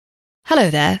Hello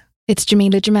there, it's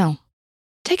Jamila Jamel.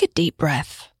 Take a deep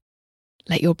breath.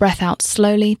 Let your breath out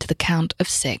slowly to the count of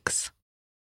 6.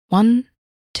 1,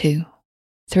 2,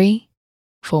 3,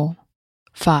 4,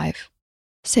 5,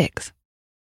 6.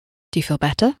 Do you feel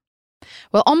better?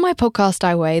 Well, on my podcast,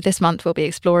 I Weigh, this month we'll be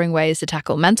exploring ways to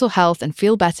tackle mental health and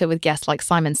feel better with guests like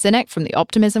Simon Sinek from The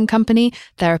Optimism Company,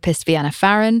 therapist Vienna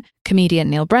Farron, comedian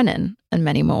Neil Brennan, and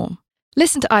many more.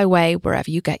 Listen to I Weigh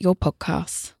wherever you get your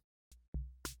podcasts.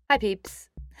 Hi peeps,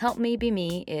 Help Me Be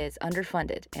Me is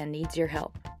underfunded and needs your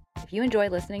help. If you enjoy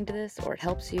listening to this or it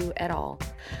helps you at all,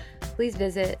 please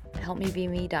visit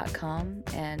helpmebeme.com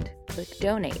and click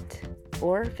donate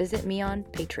or visit me on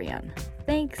Patreon.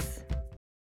 Thanks!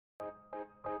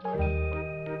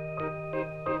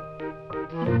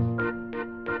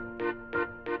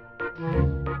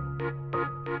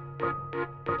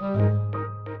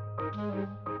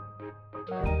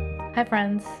 Hi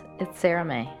friends, it's Sarah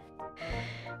May.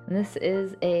 And this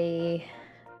is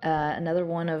another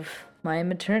one of my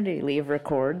maternity leave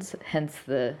records, hence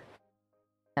the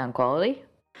sound quality.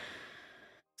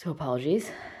 So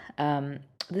apologies.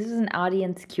 This is an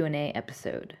audience Q&A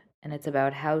episode, and it's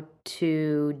about how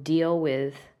to deal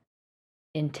with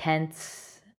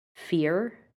intense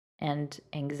fear and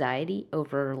anxiety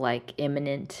over like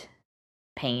imminent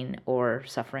pain or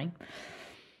suffering.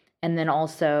 And then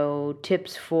also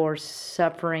tips for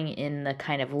suffering in the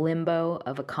kind of limbo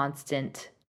of a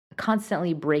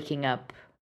constantly breaking up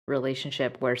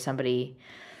relationship where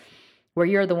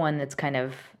you're the one that's kind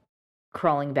of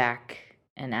crawling back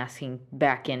and asking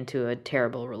back into a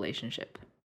terrible relationship.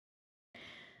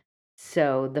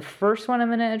 So the first one I'm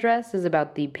going to address is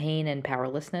about the pain and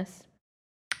powerlessness.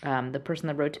 The person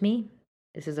that wrote to me,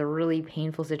 this is a really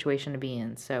painful situation to be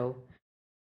in. So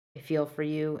I feel for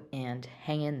you and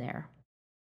hang in there.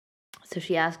 So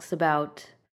she asks about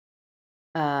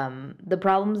the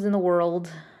problems in the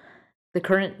world, the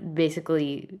current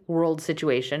basically world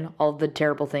situation, all the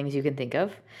terrible things you can think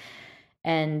of,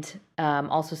 and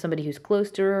also somebody who's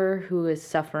close to her who is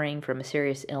suffering from a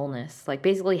serious illness, like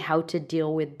basically how to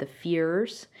deal with the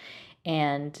fears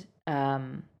and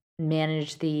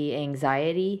manage the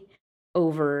anxiety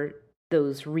over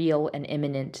those real and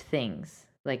imminent things,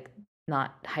 like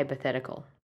not hypothetical.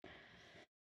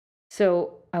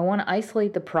 So I want to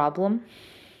isolate the problem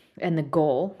and the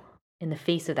goal in the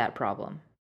face of that problem,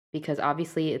 because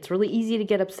obviously it's really easy to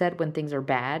get upset when things are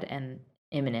bad and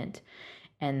imminent,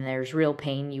 and there's real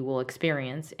pain you will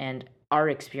experience and are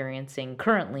experiencing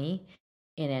currently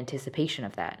in anticipation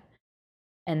of that.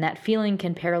 And that feeling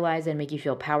can paralyze and make you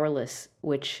feel powerless,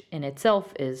 which in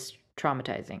itself is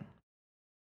traumatizing.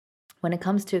 When it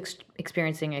comes to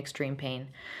experiencing extreme pain,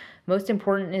 most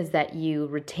important is that you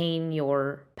retain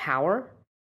your power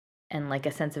and like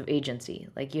a sense of agency.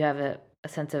 Like you have a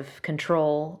sense of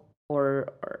control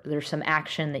or there's some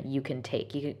action that you can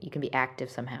take. You can be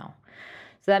active somehow.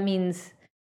 So that means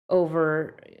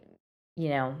over,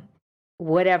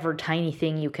 whatever tiny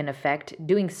thing you can affect,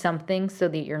 doing something so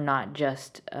that you're not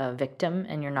just a victim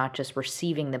and you're not just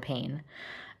receiving the pain.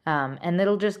 And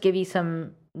that'll just give you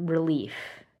some relief,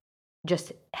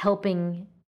 just helping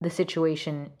the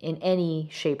situation in any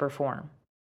shape or form.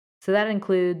 So that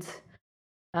includes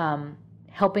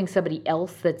helping somebody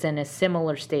else that's in a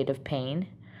similar state of pain,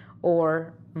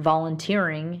 or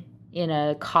volunteering in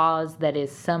a cause that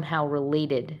is somehow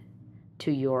related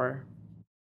to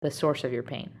the source of your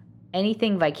pain.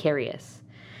 Anything vicarious.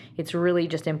 It's really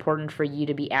just important for you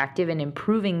to be active in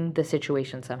improving the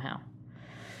situation somehow.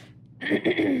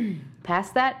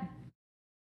 Past that,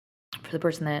 for the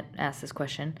person that asked this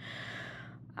question,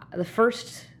 the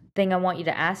first thing I want you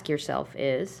to ask yourself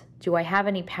is, do I have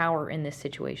any power in this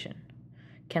situation?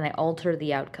 Can I alter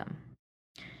the outcome?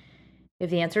 If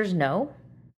the answer is no,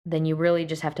 then you really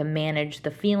just have to manage the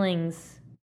feelings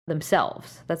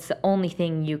themselves. That's the only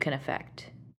thing you can affect.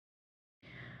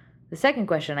 The second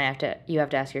question you have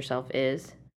to ask yourself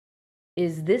is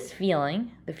this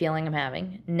feeling, the feeling I'm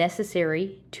having,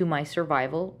 necessary to my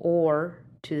survival or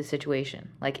to the situation?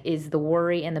 Like, is the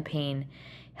worry and the pain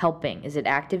helping? Is it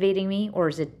activating me or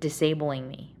is it disabling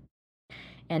me?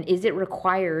 And is it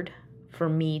required for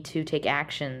me to take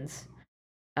actions?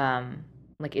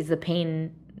 Like, is the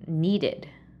pain needed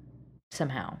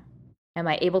somehow? Am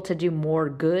I able to do more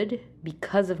good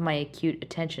because of my acute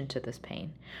attention to this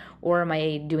pain? Or am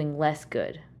I doing less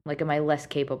good? Like, am I less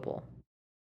capable?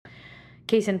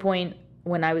 Case in point,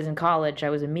 when I was in college, I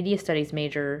was a media studies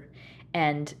major,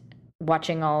 and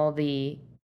watching all the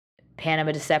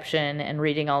Panama Deception and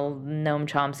reading all Noam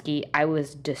Chomsky, I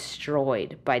was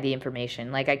destroyed by the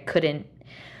information. Like,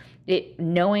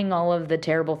 knowing all of the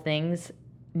terrible things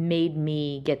made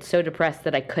me get so depressed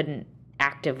that I couldn't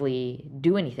actively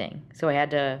do anything. So I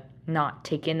had to not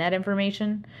take in that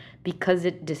information because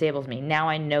it disables me. Now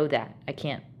I know that I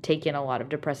can't take in a lot of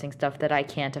depressing stuff that I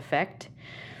can't affect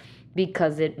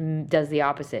because it does the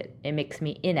opposite. It makes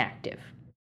me inactive.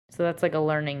 So that's like a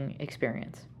learning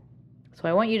experience. So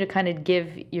I want you to kind of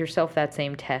give yourself that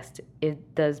same test.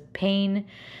 Does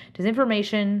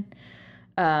information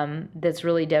that's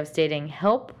really devastating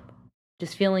help?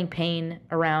 Just feeling pain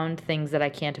around things that I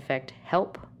can't affect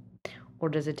help? Or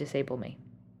does it disable me?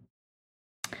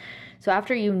 So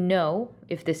after you know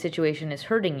if this situation is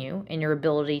hurting you and your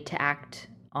ability to act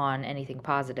on anything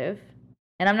positive,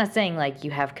 and I'm not saying like you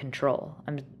have control.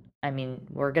 I mean,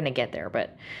 we're going to get there,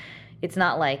 but it's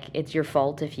not like it's your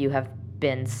fault if you have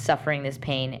been suffering this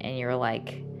pain and you're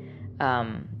like,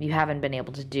 you haven't been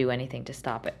able to do anything to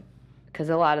stop it. Because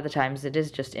a lot of the times it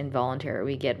is just involuntary.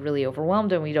 We get really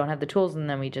overwhelmed and we don't have the tools and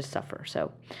then we just suffer.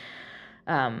 So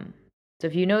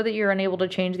if you know that you're unable to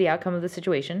change the outcome of the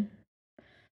situation,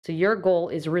 so your goal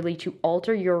is really to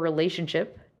alter your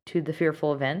relationship to the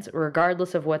fearful events,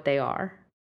 regardless of what they are.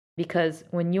 Because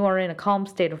when you are in a calm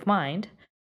state of mind,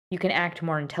 you can act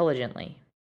more intelligently.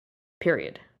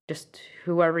 Period. Just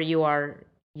whoever you are,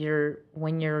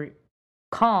 when you're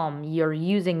calm, you're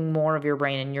using more of your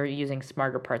brain and you're using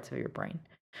smarter parts of your brain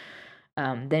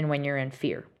than when you're in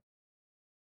fear.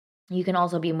 You can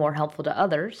also be more helpful to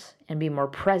others and be more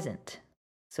present.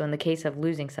 So in the case of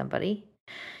losing somebody,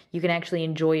 you can actually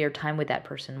enjoy your time with that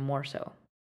person more so.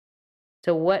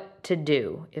 So what to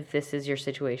do if this is your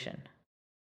situation?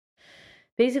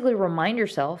 Basically, remind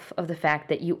yourself of the fact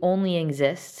that you only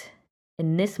exist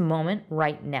in this moment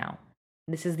right now.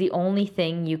 This is the only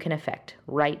thing you can affect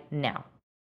right now.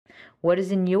 What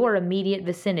is in your immediate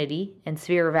vicinity and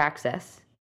sphere of access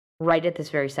right at this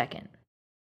very second?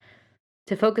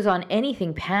 To focus on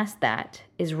anything past that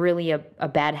is really a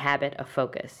bad habit of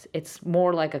focus. It's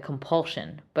more like a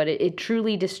compulsion, but it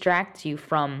truly distracts you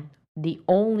from the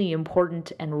only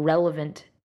important and relevant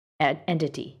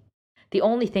entity. The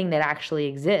only thing that actually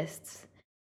exists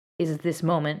is this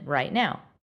moment right now.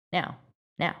 Now.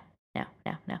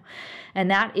 And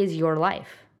that is your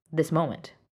life, this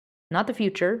moment. Not the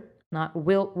future, not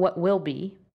what will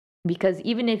be, because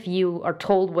even if you are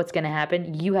told what's going to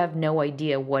happen, you have no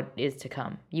idea what is to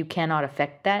come. You cannot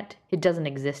affect that. It doesn't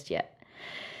exist yet.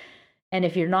 And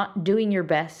if you're not doing your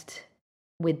best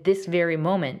with this very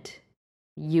moment,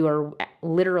 you are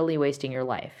literally wasting your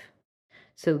life.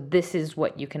 So this is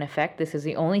what you can affect. This is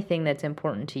the only thing that's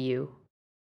important to you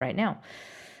right now.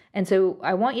 And so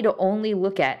I want you to only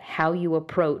look at how you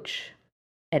approach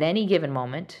at any given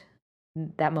moment,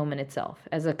 that moment itself,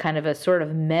 as a kind of a sort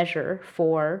of measure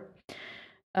for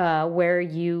where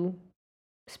you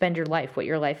spend your life, what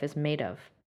your life is made of.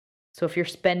 So if you're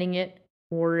spending it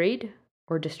worried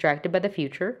or distracted by the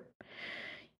future,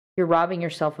 you're robbing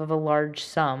yourself of a large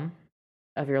sum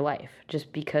of your life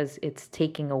just because it's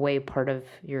taking away part of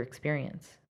your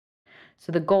experience.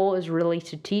 So the goal is really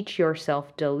to teach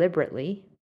yourself deliberately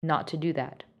not to do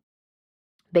that,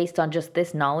 based on just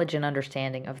this knowledge and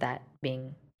understanding of that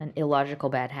being an illogical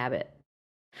bad habit.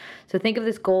 So think of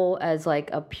this goal as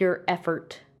like a pure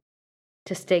effort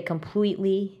to stay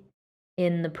completely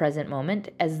in the present moment,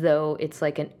 as though it's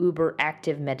like an uber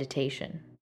active meditation.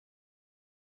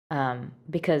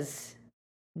 Because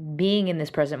being in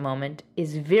this present moment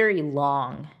is very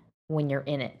long when you're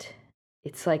in it.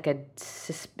 It's like it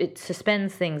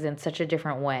suspends things in such a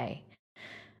different way.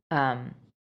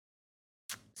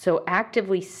 So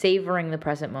actively savoring the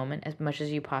present moment as much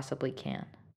as you possibly can.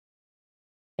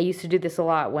 I used to do this a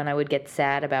lot when I would get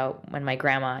sad about I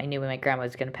knew when my grandma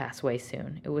was going to pass away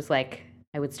soon. It was like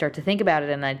I would start to think about it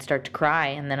and I'd start to cry,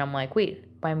 and then I'm like, wait,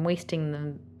 I'm wasting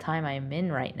the time I'm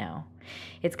in right now.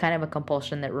 It's kind of a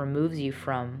compulsion that removes you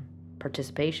from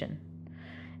participation.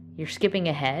 You're skipping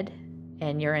ahead,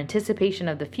 and your anticipation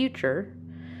of the future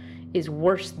is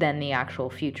worse than the actual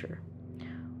future.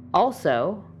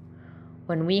 Also,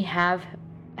 when we have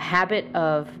a habit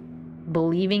of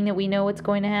believing that we know what's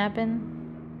going to happen,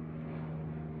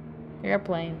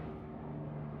 airplane.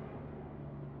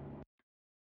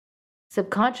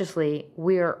 Subconsciously,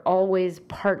 we are always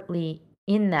partly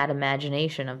in that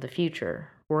imagination of the future.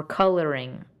 We're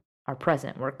coloring our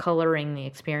present. We're coloring the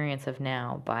experience of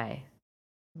now by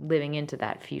living into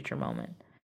that future moment.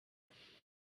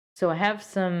 So I have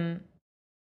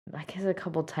a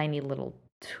couple tiny little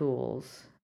tools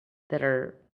that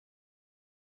are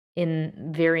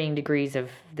in varying degrees of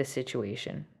the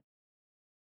situation.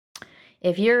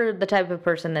 If you're the type of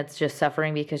person that's just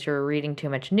suffering because you're reading too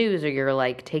much news or you're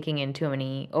like taking in too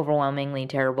many overwhelmingly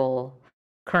terrible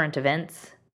current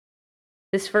events,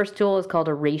 this first tool is called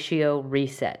a ratio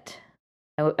reset.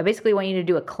 I basically want you to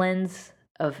do a cleanse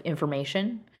of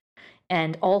information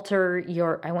and I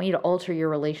want you to alter your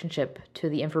relationship to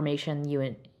the information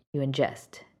you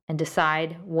ingest and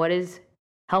decide what is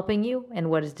helping you and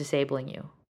what is disabling you.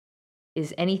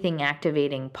 Is anything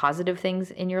activating positive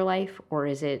things in your life, or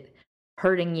is it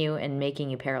hurting you and making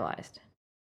you paralyzed?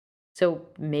 So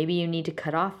maybe you need to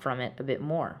cut off from it a bit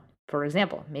more. For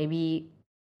example, maybe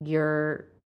you're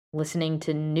listening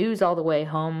to news all the way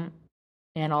home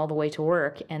and all the way to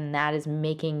work, and that is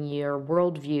making your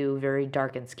worldview very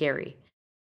dark and scary.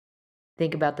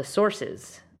 Think about the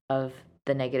sources of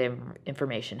the negative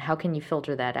information. How can you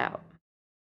filter that out?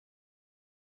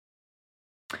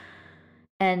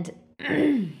 And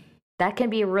that can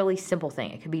be a really simple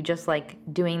thing. It could be just like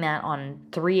doing that on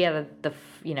 3 out of the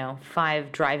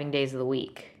 5 driving days of the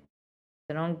week.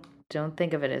 So don't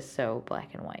think of it as so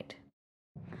black and white.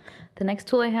 The next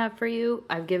tool I have for you,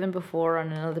 I've given before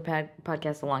on another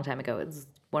podcast a long time ago. It's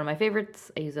one of my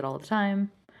favorites. I use it all the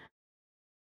time.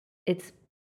 It's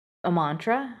a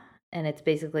mantra, and it's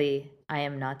basically, I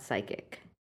am not psychic.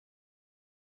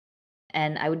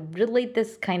 And I would relate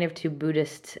this kind of to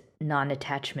Buddhist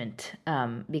non-attachment,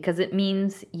 because it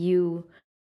means you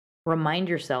remind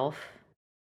yourself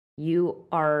you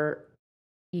are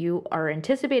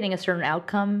anticipating a certain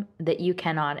outcome that you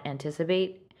cannot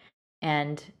anticipate,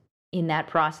 and in that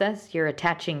process you're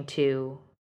attaching to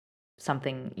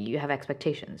something. You have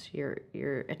expectations.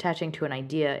 You're attaching to an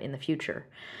idea in the future.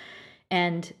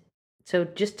 And so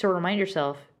just to remind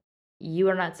yourself, you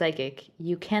are not psychic.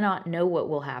 You cannot know what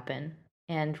will happen.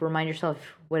 And remind yourself,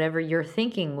 whatever you're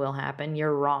thinking will happen,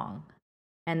 you're wrong.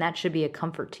 And that should be a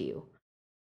comfort to you.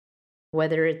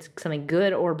 Whether it's something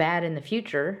good or bad in the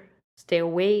future, stay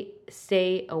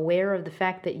aware of the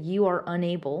fact that you are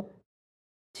unable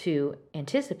to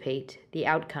anticipate the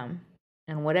outcome.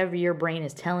 And whatever your brain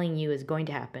is telling you is going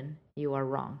to happen, you are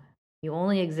wrong. You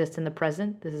only exist in the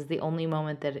present. This is the only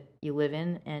moment that you live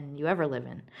in and you ever live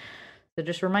in. So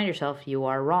just remind yourself you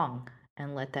are wrong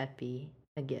and let that be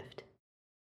a gift.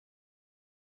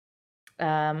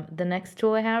 The next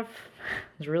tool I have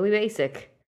is really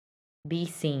basic. Be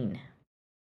seen.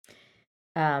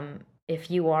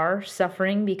 If you are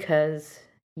suffering because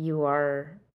you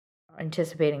are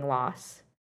anticipating loss,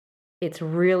 it's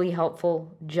really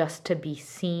helpful just to be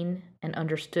seen and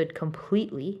understood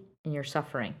completely in your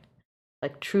suffering,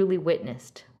 like truly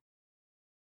witnessed.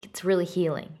 It's really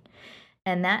healing.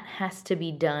 And that has to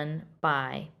be done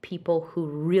by people who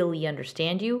really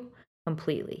understand you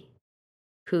completely,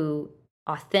 who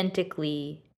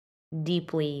authentically,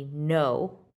 deeply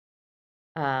know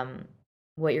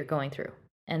what you're going through.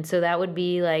 And so that would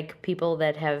be like people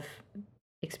that have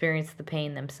experienced the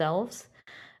pain themselves,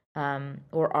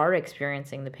 or are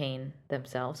experiencing the pain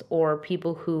themselves, or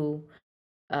people who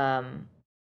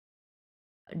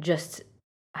just,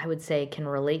 I would say, can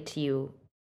relate to you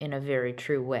in a very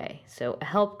true way. So a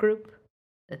help group,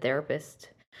 a therapist,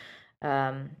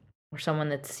 or someone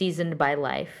that's seasoned by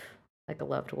life, like a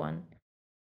loved one.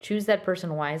 Choose that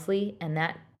person wisely, and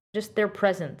that just their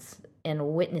presence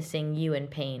and witnessing you in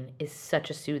pain is such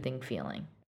a soothing feeling.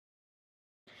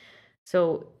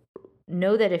 So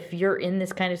know that if you're in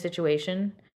this kind of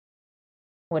situation,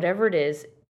 whatever it is,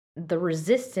 the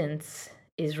resistance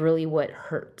is really what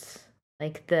hurts.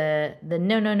 Like the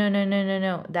no,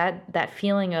 that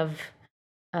feeling of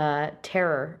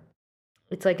terror.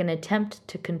 It's like an attempt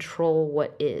to control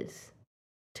what is,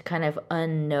 to kind of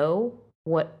unknow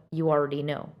what you already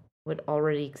know, what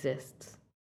already exists.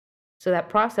 So that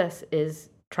process is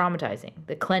traumatizing.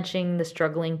 The clenching, the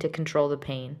struggling to control the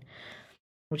pain,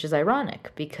 which is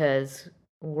ironic because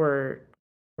we're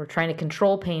trying to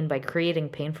control pain by creating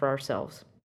pain for ourselves.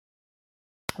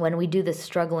 When we do this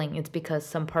struggling, it's because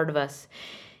some part of us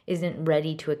isn't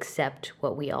ready to accept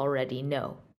what we already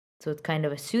know. So it's kind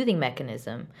of a soothing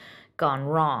mechanism gone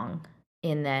wrong,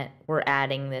 in that we're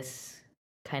adding this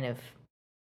kind of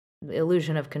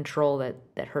illusion of control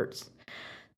that hurts.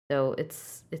 So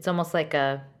it's almost like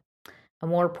a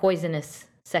more poisonous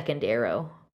second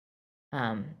arrow,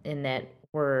 in that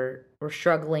we're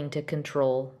struggling to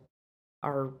control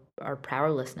our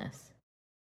powerlessness.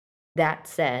 That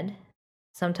said,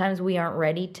 sometimes we aren't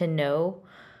ready to know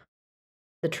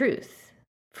the truth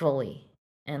fully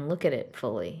and look at it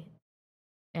fully.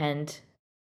 And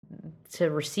to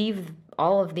receive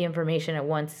all of the information at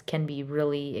once can be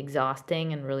really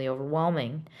exhausting and really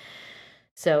overwhelming.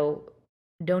 So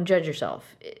don't judge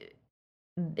yourself.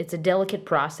 It's a delicate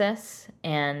process,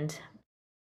 and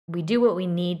we do what we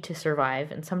need to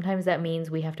survive. And sometimes that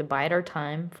means we have to bide our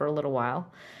time for a little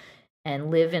while and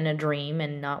live in a dream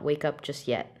and not wake up just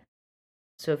yet.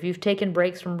 So if you've taken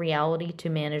breaks from reality to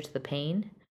manage the pain,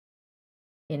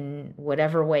 in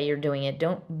whatever way you're doing it,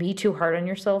 don't be too hard on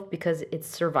yourself, because it's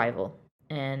survival.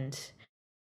 And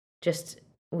just,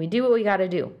 we do what we got to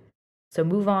do. So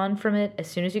move on from it as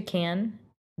soon as you can.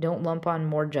 Don't lump on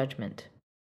more judgment.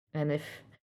 And if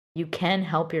you can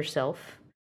help yourself,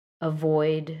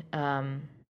 avoid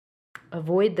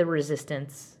the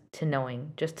resistance to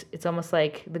knowing. Just, it's almost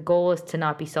like the goal is to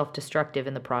not be self-destructive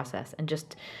in the process, and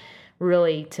just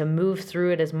really to move through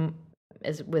it as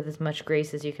with as much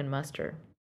grace as you can muster.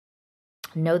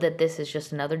 Know that this is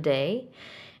just another day,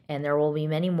 and there will be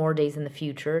many more days in the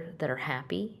future that are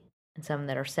happy, and some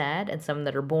that are sad, and some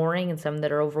that are boring, and some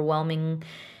that are overwhelming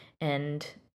and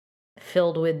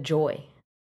filled with joy.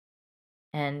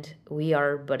 And we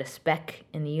are but a speck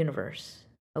in the universe,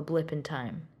 a blip in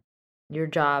time. Your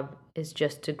job is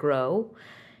just to grow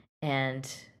and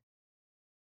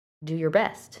do your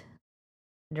best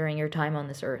during your time on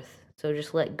this earth. So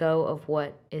just let go of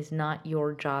what is not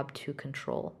your job to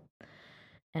control,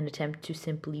 and attempt to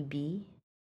simply be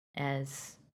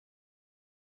as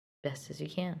best as you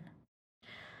can.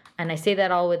 And I say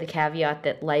that all with the caveat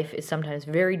that life is sometimes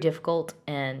very difficult,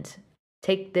 and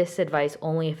take this advice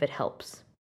only if it helps.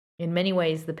 In many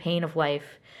ways, the pain of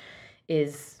life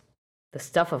is the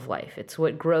stuff of life. It's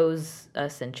what grows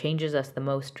us and changes us the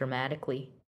most dramatically,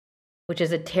 which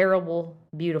is a terrible,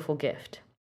 beautiful gift.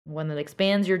 One that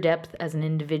expands your depth as an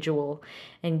individual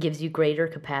and gives you greater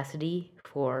capacity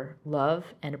for love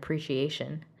and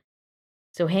appreciation.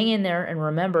 So hang in there and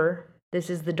remember, this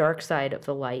is the dark side of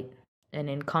the light. And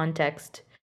in context,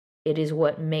 it is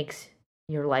what makes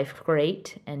your life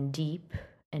great and deep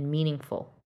and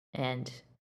meaningful. And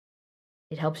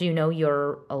it helps you know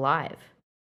you're alive.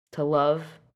 To love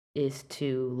is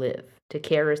to live. To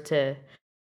care is to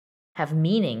have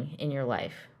meaning in your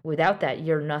life. Without that,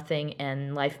 you're nothing,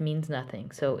 and life means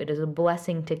nothing. So it is a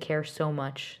blessing to care so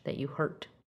much that you hurt.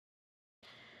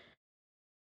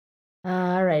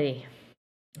 Alrighty.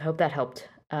 I hope that helped.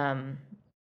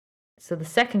 So the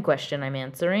second question I'm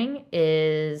answering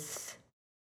is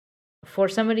for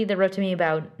somebody that wrote to me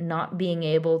about not being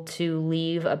able to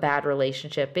leave a bad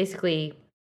relationship, basically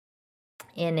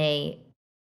in a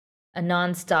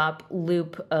nonstop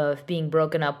loop of being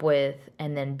broken up with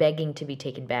and then begging to be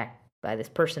taken back by this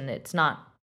person that's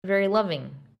not very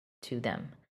loving to them.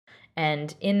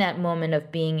 And in that moment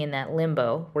of being in that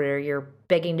limbo where you're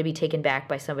begging to be taken back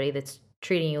by somebody that's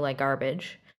treating you like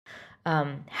garbage,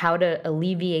 how to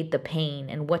alleviate the pain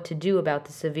and what to do about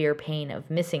the severe pain of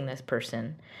missing this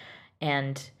person.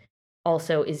 And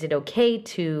also, is it okay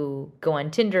to go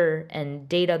on Tinder and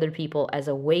date other people as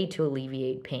a way to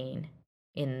alleviate pain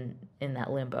in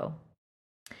that limbo?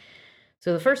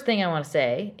 So the first thing I want to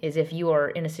say is, if you are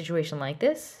in a situation like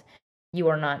this, you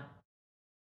are not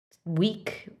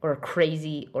weak or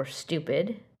crazy or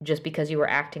stupid just because you are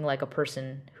acting like a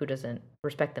person who doesn't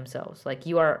respect themselves. Like,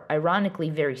 you are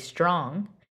ironically very strong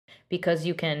because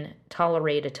you can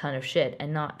tolerate a ton of shit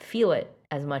and not feel it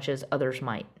as much as others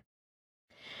might.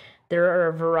 There are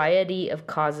a variety of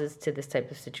causes to this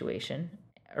type of situation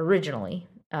originally.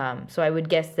 So I would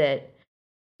guess that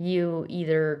you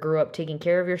either grew up taking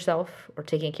care of yourself or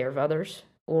taking care of others,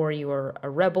 or you were a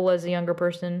rebel as a younger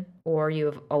person, or you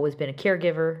have always been a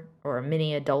caregiver or a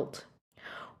mini adult,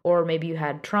 or maybe you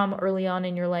had trauma early on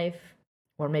in your life,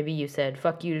 or maybe you said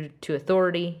fuck you to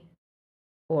authority,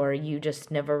 or you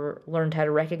just never learned how to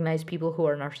recognize people who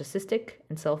are narcissistic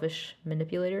and selfish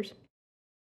manipulators,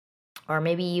 or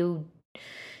maybe you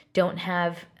don't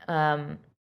have a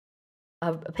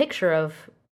picture of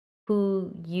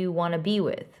who you want to be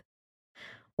with,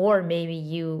 or maybe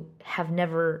you have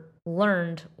never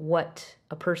learned what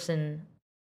a person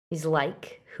is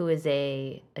like who is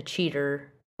a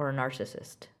cheater or a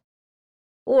narcissist.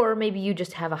 Or maybe you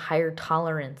just have a higher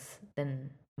tolerance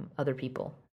than other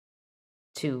people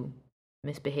to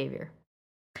misbehavior.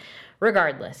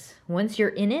 Regardless, once you're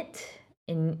in it,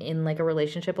 in like a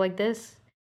relationship like this,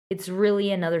 it's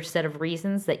really another set of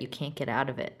reasons that you can't get out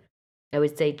of it. I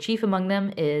would say chief among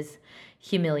them is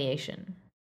humiliation.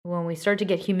 When we start to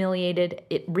get humiliated,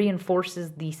 it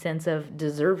reinforces the sense of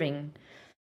deserving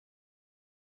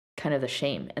kind of the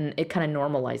shame, and it kind of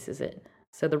normalizes it.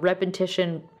 So the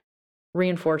repetition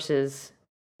reinforces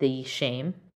the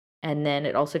shame, and then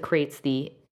it also creates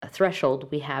the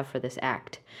threshold we have for this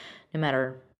act, no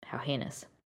matter how heinous.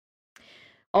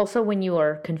 Also, when you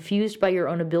are confused by your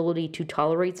own ability to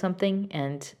tolerate something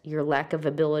and your lack of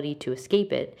ability to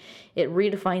escape it, it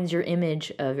redefines your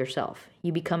image of yourself.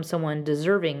 You become someone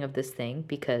deserving of this thing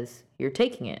because you're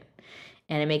taking it.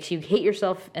 And it makes you hate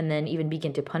yourself and then even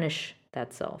begin to punish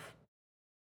that self.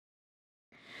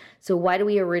 So why do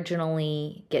we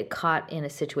originally get caught in a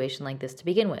situation like this to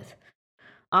begin with?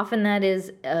 Often that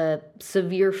is a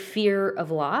severe fear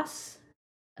of loss,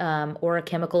 or a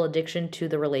chemical addiction to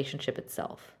the relationship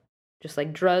itself. Just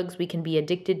like drugs, we can be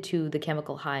addicted to the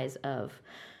chemical highs of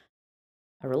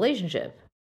a relationship.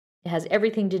 It has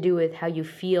everything to do with how you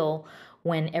feel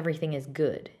when everything is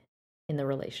good in the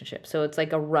relationship. So it's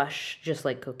like a rush, just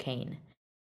like cocaine.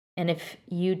 And if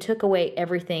you took away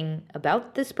everything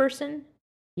about this person,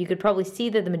 you could probably see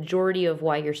that the majority of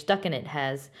why you're stuck in it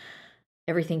has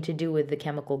everything to do with the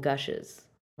chemical gushes.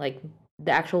 Like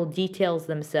the actual details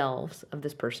themselves of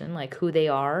this person, like who they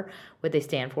are, what they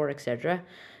stand for, etc.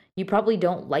 You probably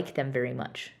don't like them very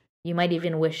much. You might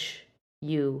even wish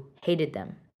you hated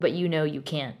them, but you know you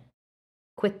can't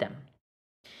quit them.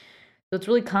 So it's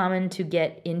really common to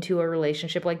get into a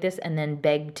relationship like this and then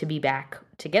beg to be back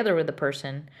together with the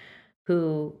person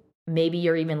who maybe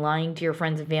you're even lying to your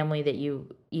friends and family that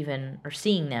you even are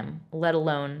seeing them, let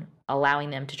alone allowing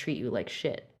them to treat you like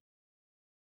shit.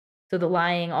 So the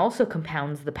lying also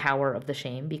compounds the power of the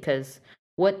shame, because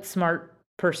what smart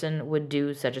person would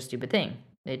do such a stupid thing?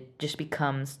 It just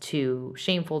becomes too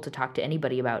shameful to talk to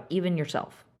anybody about, even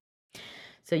yourself.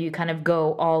 So you kind of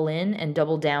go all in and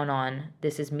double down on,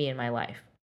 this is me and my life.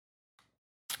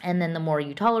 And then the more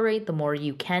you tolerate, the more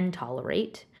you can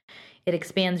tolerate. It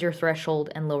expands your threshold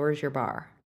and lowers your bar.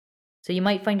 So you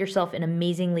might find yourself in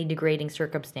amazingly degrading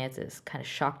circumstances, kind of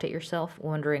shocked at yourself,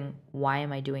 wondering, why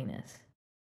am I doing this?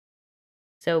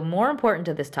 So more important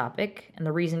to this topic, and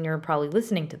the reason you're probably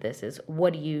listening to this, is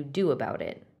what do you do about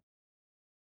it?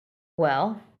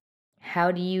 Well,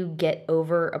 how do you get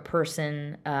over a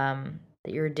person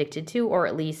that you're addicted to, or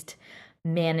at least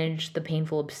manage the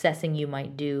painful obsessing you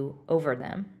might do over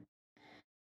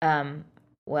them?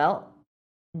 Well,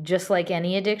 just like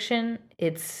any addiction,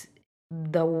 it's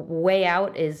the way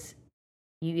out is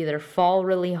you either fall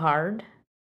really hard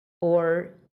or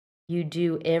you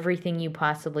do everything you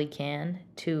possibly can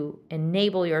to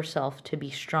enable yourself to be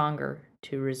stronger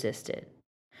to resist it.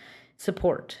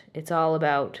 Support. It's all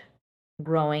about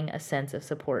growing a sense of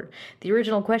support. The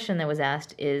original question that was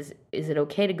asked is it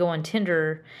okay to go on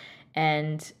Tinder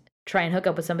and try and hook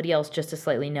up with somebody else just to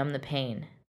slightly numb the pain?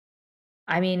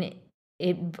 I mean,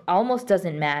 it almost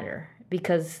doesn't matter,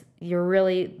 because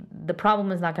the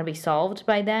problem is not going to be solved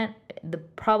by that. The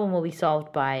problem will be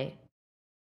solved by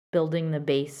building the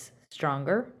base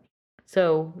stronger.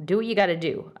 So do what you got to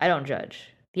do. I don't judge.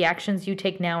 The actions you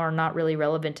take now are not really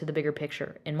relevant to the bigger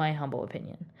picture, in my humble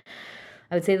opinion.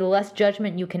 I would say the less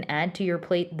judgment you can add to your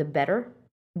plate, the better.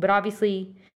 But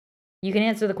obviously, you can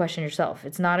answer the question yourself.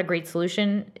 It's not a great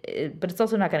solution, but it's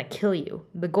also not going to kill you.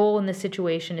 The goal in this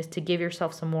situation is to give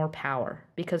yourself some more power,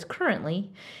 because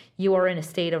currently you are in a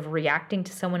state of reacting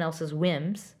to someone else's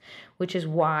whims, which is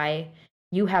why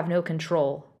you have no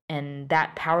control. And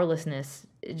that powerlessness,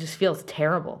 it just feels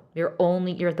terrible. You're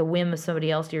at the whim of somebody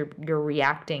else. You're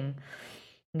reacting.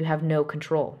 You have no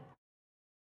control.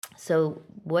 So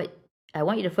what I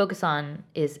want you to focus on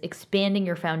is expanding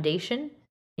your foundation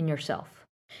in yourself.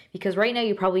 Because right now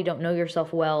you probably don't know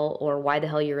yourself well, or why the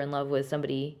hell you're in love with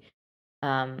somebody,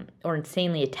 or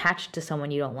insanely attached to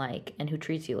someone you don't like and who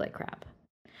treats you like crap.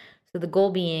 So the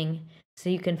goal being so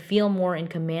you can feel more in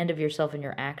command of yourself and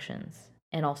your actions,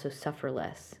 and also suffer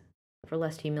less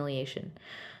humiliation,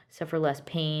 suffer less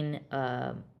pain,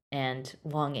 and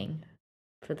longing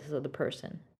for this other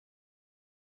person.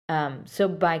 So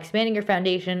by expanding your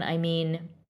foundation, I mean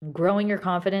growing your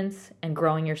confidence and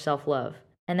growing your self-love.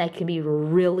 And that can be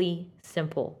really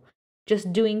simple.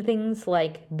 Just doing things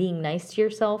like being nice to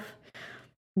yourself,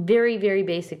 very, very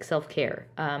basic self-care,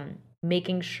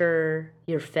 making sure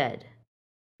you're fed,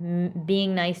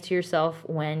 being nice to yourself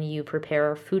when you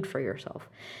prepare food for yourself,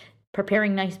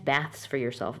 preparing nice baths for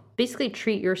yourself. Basically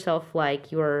treat yourself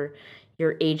like you're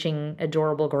aging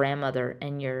adorable grandmother,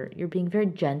 and you're being very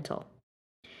gentle.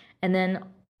 And then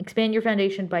expand your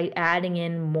foundation by adding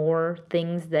in more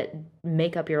things that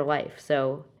make up your life.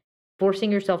 So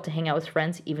forcing yourself to hang out with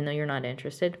friends even though you're not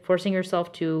interested, forcing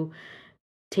yourself to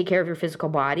take care of your physical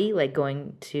body, like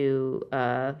going to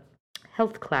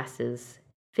health classes,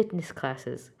 fitness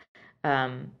classes,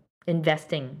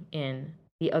 investing in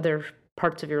the other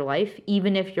parts of your life,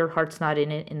 even if your heart's not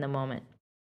in it in the moment.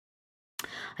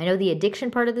 I know the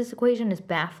addiction part of this equation is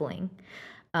baffling.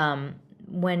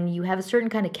 When you have a certain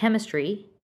kind of chemistry,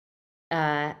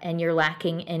 and you're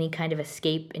lacking any kind of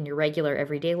escape in your regular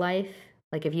everyday life,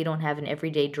 like if you don't have an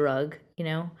everyday drug,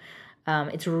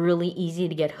 it's really easy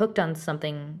to get hooked on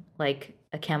something like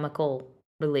a chemical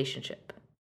relationship.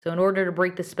 So in order to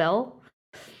break the spell,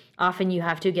 often you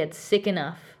have to get sick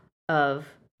enough of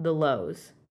the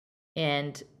lows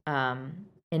and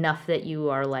enough that you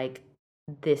are like,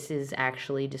 this is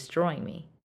actually destroying me.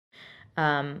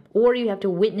 Or you have to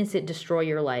witness it destroy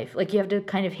your life. Like you have to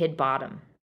kind of hit bottom.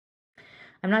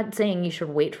 I'm not saying you should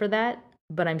wait for that,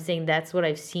 but I'm saying that's what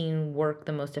I've seen work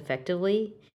the most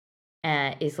effectively.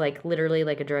 Is like literally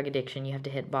like a drug addiction. You have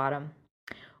to hit bottom,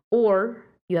 or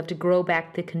you have to grow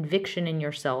back the conviction in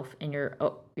yourself and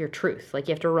your truth. Like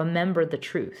you have to remember the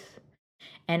truth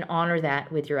and honor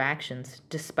that with your actions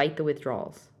despite the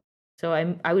withdrawals. So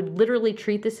I would literally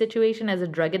treat the situation as a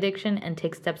drug addiction and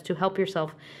take steps to help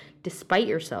yourself despite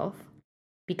yourself,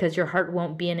 because your heart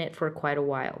won't be in it for quite a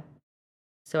while.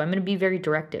 So I'm going to be very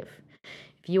directive.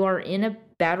 If you are in a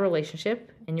bad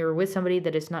relationship and you're with somebody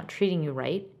that is not treating you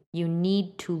right, you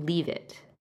need to leave it.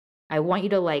 I want you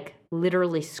to like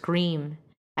literally scream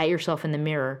at yourself in the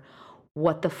mirror,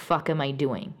 what the fuck am I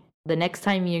doing? The next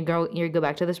time you go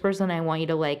back to this person, I want you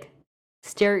to like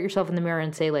stare at yourself in the mirror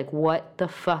and say like, what the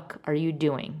fuck are you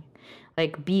doing?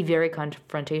 Like be very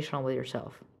confrontational with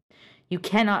yourself. You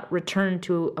cannot return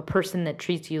to a person that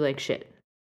treats you like shit.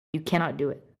 You cannot do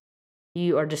it.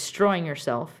 You are destroying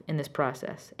yourself in this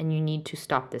process, and you need to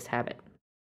stop this habit.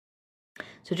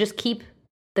 So just keep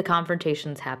the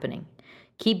confrontations happening.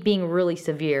 Keep being really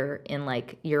severe in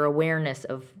like your awareness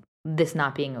of this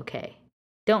not being okay.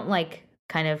 Don't like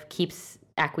kind of keep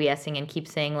acquiescing and keep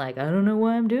saying like, I don't know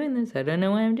why I'm doing this. I don't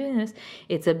know why I'm doing this.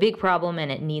 It's a big problem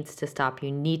and it needs to stop.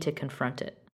 You need to confront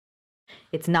it.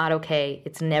 It's not okay.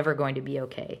 It's never going to be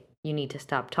okay. You need to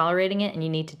stop tolerating it, and you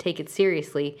need to take it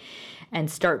seriously and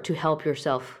start to help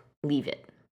yourself leave it.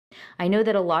 I know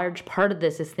that a large part of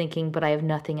this is thinking, but I have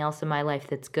nothing else in my life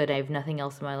that's good. I have nothing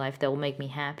else in my life that will make me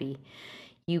happy.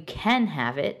 You can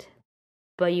have it,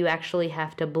 but you actually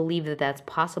have to believe that that's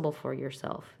possible for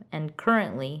yourself. And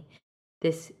currently,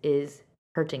 this is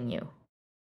hurting you.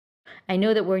 I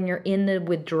know that when you're in the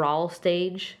withdrawal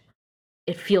stage,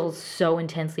 it feels so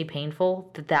intensely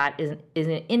painful that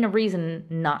isn't in a reason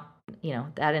not,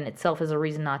 that in itself is a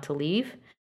reason not to leave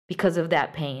because of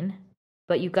that pain.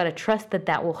 But you've got to trust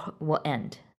that will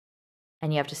end,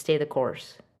 and you have to stay the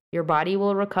course. Your body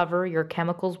will recover, your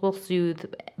chemicals will soothe,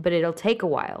 but it'll take a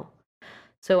while.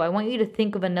 So I want you to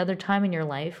think of another time in your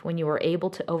life when you were able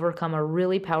to overcome a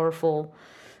really powerful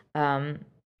bad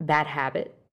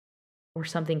habit or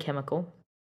something chemical,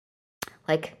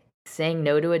 like saying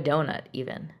no to a donut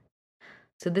even.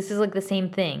 So this is like the same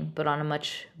thing, but on a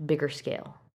much bigger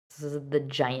scale. This is the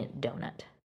giant donut.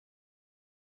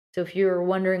 So if you're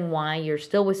wondering why you're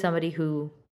still with somebody who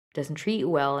doesn't treat you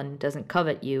well and doesn't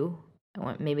covet you,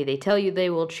 maybe they tell you they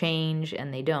will change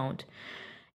and they don't,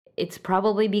 it's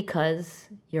probably because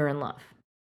you're in love.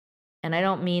 And I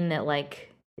don't mean that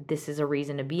like this is a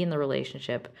reason to be in the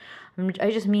relationship.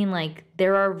 I just mean like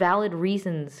there are valid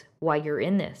reasons why you're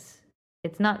in this.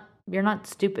 You're not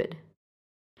stupid.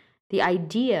 The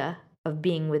idea of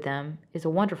being with them is a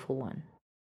wonderful one,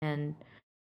 and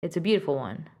it's a beautiful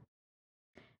one.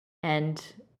 And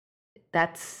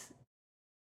it's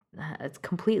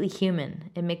completely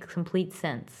human. It makes complete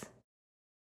sense.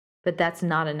 But that's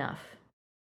not enough.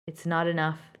 It's not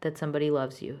enough that somebody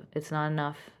loves you. It's not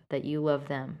enough that you love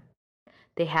them.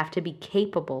 They have to be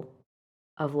capable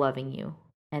of loving you,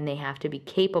 and they have to be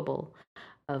capable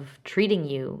of treating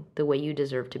you the way you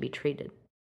deserve to be treated.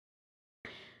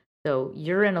 So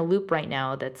you're in a loop right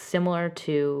now that's similar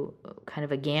to kind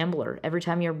of a gambler. Every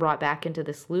time you're brought back into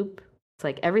this loop, it's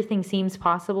like everything seems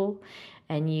possible,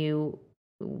 and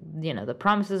the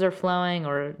promises are flowing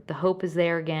or the hope is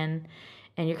there again,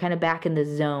 and you're kind of back in the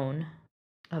zone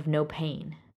of no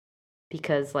pain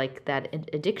because like that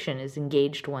addiction is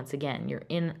engaged once again. You're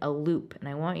in a loop, and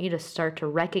I want you to start to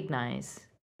recognize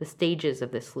the stages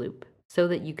of this loop so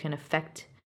that you can affect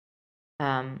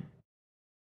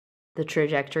the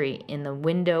trajectory in the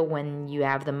window when you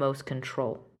have the most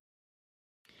control.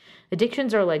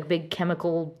 Addictions are like big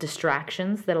chemical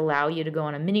distractions that allow you to go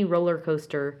on a mini roller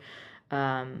coaster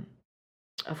of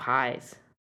highs,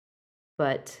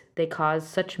 but they cause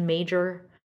such major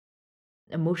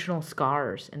emotional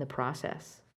scars in the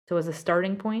process. So as a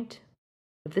starting point,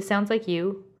 if this sounds like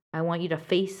you, I want you to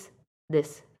face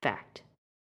this fact.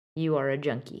 You are a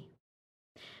junkie.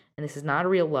 And this is not a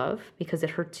real love because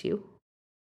it hurts you.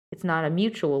 It's not a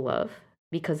mutual love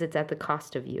because it's at the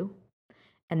cost of you.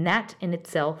 And that in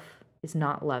itself is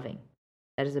not loving.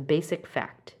 That is a basic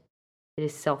fact. It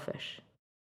is selfish.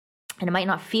 And it might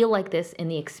not feel like this in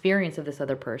the experience of this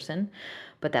other person,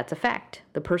 but that's a fact.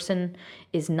 The person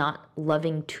is not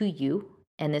loving to you,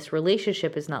 and this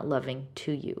relationship is not loving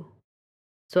to you.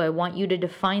 So I want you to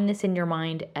define this in your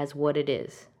mind as what it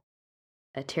is: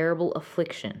 a terrible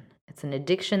affliction It's an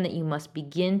addiction that you must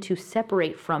begin to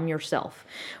separate from yourself,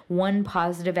 one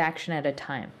positive action at a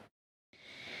time.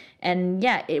 And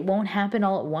yeah, it won't happen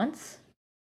all at once,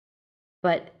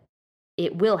 but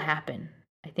it will happen.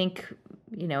 I think,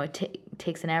 it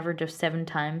takes an average of 7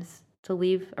 times to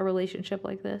leave a relationship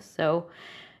like this. So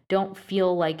don't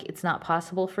feel like it's not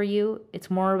possible for you. It's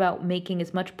more about making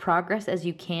as much progress as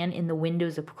you can in the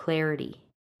windows of clarity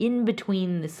in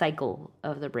between the cycle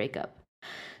of the breakup.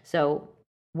 So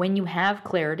when you have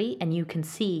clarity and you can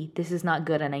see this is not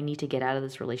good and I need to get out of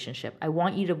this relationship, I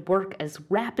want you to work as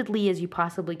rapidly as you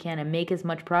possibly can and make as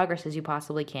much progress as you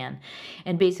possibly can,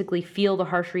 and basically feel the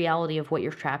harsh reality of what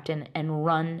you're trapped in and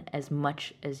run as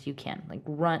much as you can.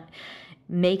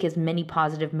 Make as many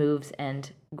positive moves and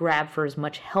grab for as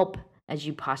much help as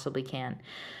you possibly can.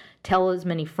 Tell as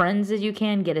many friends as you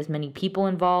can, get as many people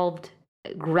involved,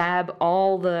 grab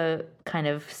all the kind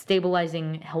of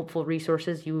stabilizing, helpful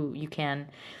resources you can.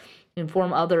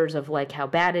 Inform others of how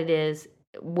bad it is,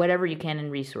 whatever you can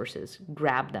in resources,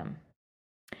 grab them.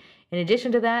 In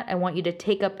addition to that, I want you to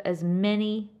take up as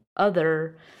many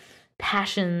other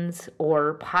passions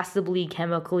or possibly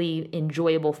chemically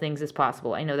enjoyable things as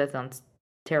possible. I know that sounds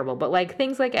terrible, but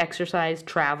things like exercise,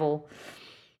 travel,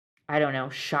 I don't know,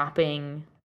 shopping,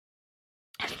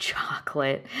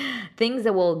 chocolate, things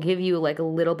that will give you a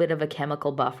little bit of a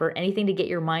chemical buffer, anything to get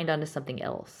your mind onto something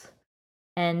else.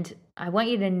 And I want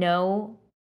you to know,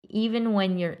 even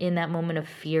when you're in that moment of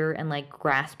fear and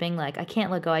grasping, I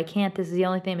can't let go, I can't, this is the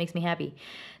only thing that makes me happy.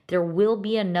 There will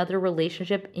be another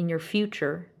relationship in your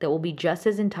future that will be just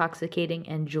as intoxicating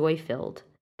and joy-filled,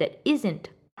 that isn't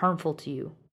harmful to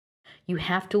you. You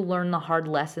have to learn the hard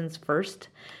lessons first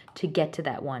to get to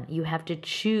that one. You have to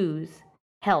choose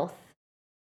health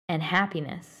and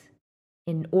happiness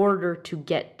in order to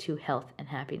get to health and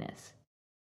happiness.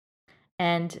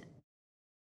 And,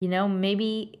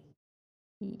 maybe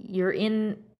you're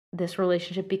in this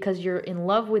relationship because you're in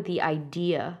love with the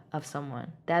idea of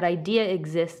someone. That idea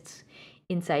exists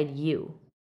inside you.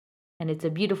 And it's a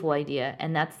beautiful idea.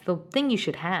 And that's the thing you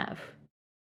should have.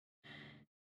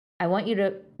 I want you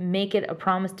to make it a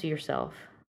promise to yourself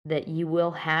that you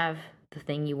will have the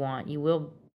thing you want. You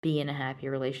will be in a happy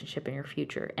relationship in your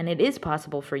future. And it is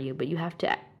possible for you, but you have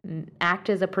to act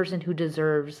as a person who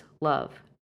deserves love,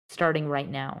 starting right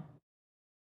now.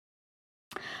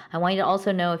 I want you to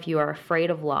also know, if you are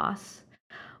afraid of loss,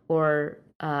 or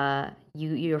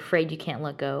you're afraid you can't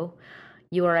let go,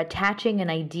 you are attaching an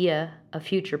idea of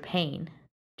future pain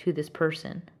to this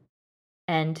person.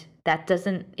 And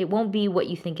it won't be what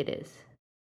you think it is.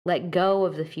 Let go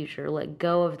of the future, let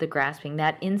go of the grasping.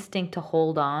 That instinct to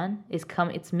hold on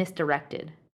it's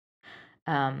misdirected.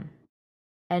 And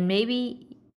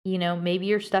maybe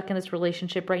you're stuck in this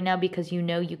relationship right now because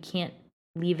you can't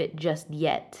leave it just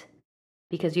yet,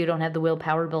 because you don't have the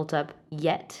willpower built up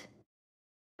yet.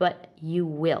 But you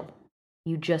will.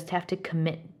 You just have to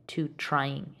commit to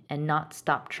trying and not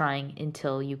stop trying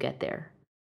until you get there.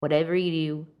 Whatever you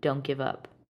do, don't give up.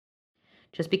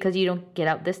 Just because you don't get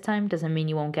out this time doesn't mean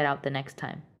you won't get out the next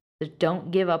time. Just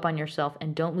don't give up on yourself,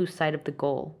 and don't lose sight of the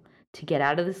goal to get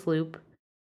out of this loop,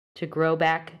 to grow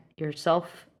back your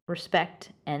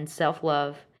self-respect and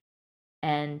self-love,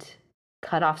 and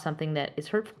cut off something that is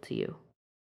hurtful to you.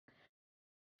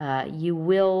 You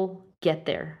will get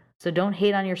there. So don't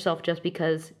hate on yourself just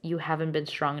because you haven't been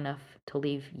strong enough to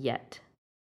leave yet.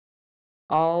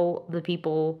 All the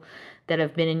people that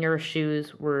have been in your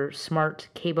shoes were smart,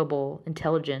 capable,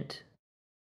 intelligent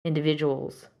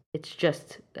individuals. It's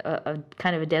just a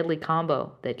kind of a deadly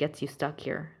combo that gets you stuck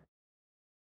here.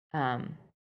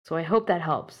 So I hope that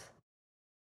helps.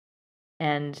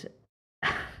 And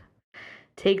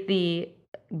take the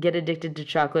get addicted to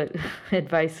chocolate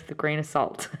advice with a grain of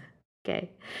salt. Okay.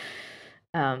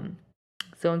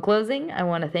 So in closing, I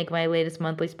want to thank my latest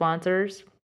monthly sponsors.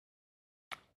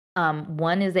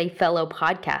 One is a fellow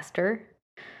podcaster,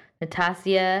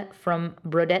 Natasha from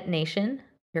Brodette Nation.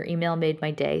 Your email made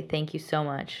my day. Thank you so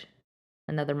much.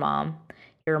 Another mom.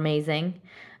 You're amazing.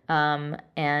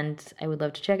 And I would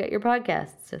love to check out your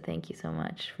podcast. So thank you so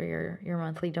much for your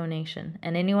monthly donation.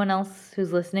 And anyone else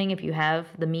who's listening, if you have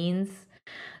the means,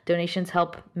 donations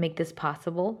help make this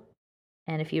possible.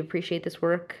 And if you appreciate this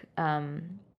work,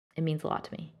 it means a lot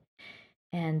to me.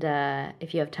 And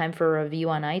if you have time for a review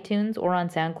on iTunes or on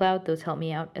SoundCloud, those help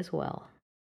me out as well.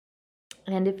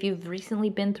 And if you've recently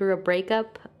been through a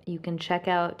breakup, you can check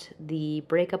out the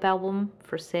breakup album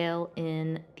for sale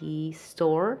in the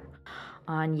store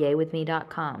on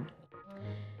yaywithme.com.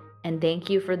 And thank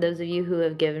you for those of you who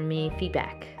have given me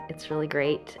feedback. It's really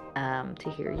great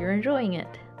to hear you're enjoying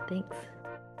it. Thanks.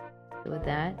 So with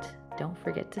that, don't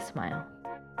forget to smile.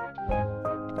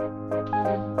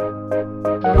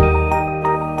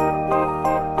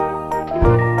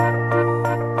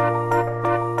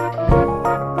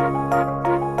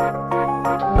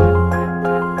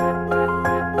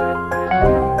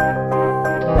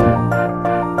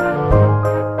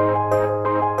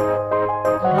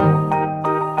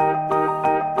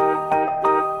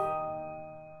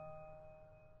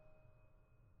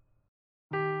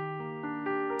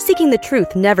 the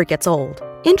truth never gets old.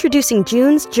 Introducing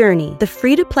June's Journey, the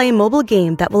free-to-play mobile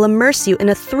game that will immerse you in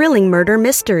a thrilling murder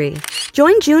mystery.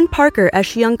 Join June Parker as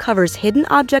she uncovers hidden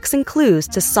objects and clues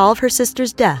to solve her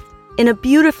sister's death in a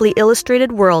beautifully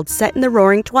illustrated world set in the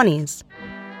Roaring '20s.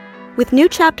 With new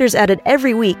chapters added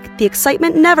every week, the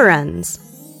excitement never ends.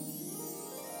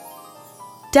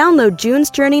 Download June's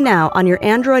Journey now on your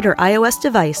Android or iOS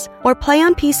device, or play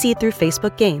on PC through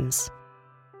Facebook Games.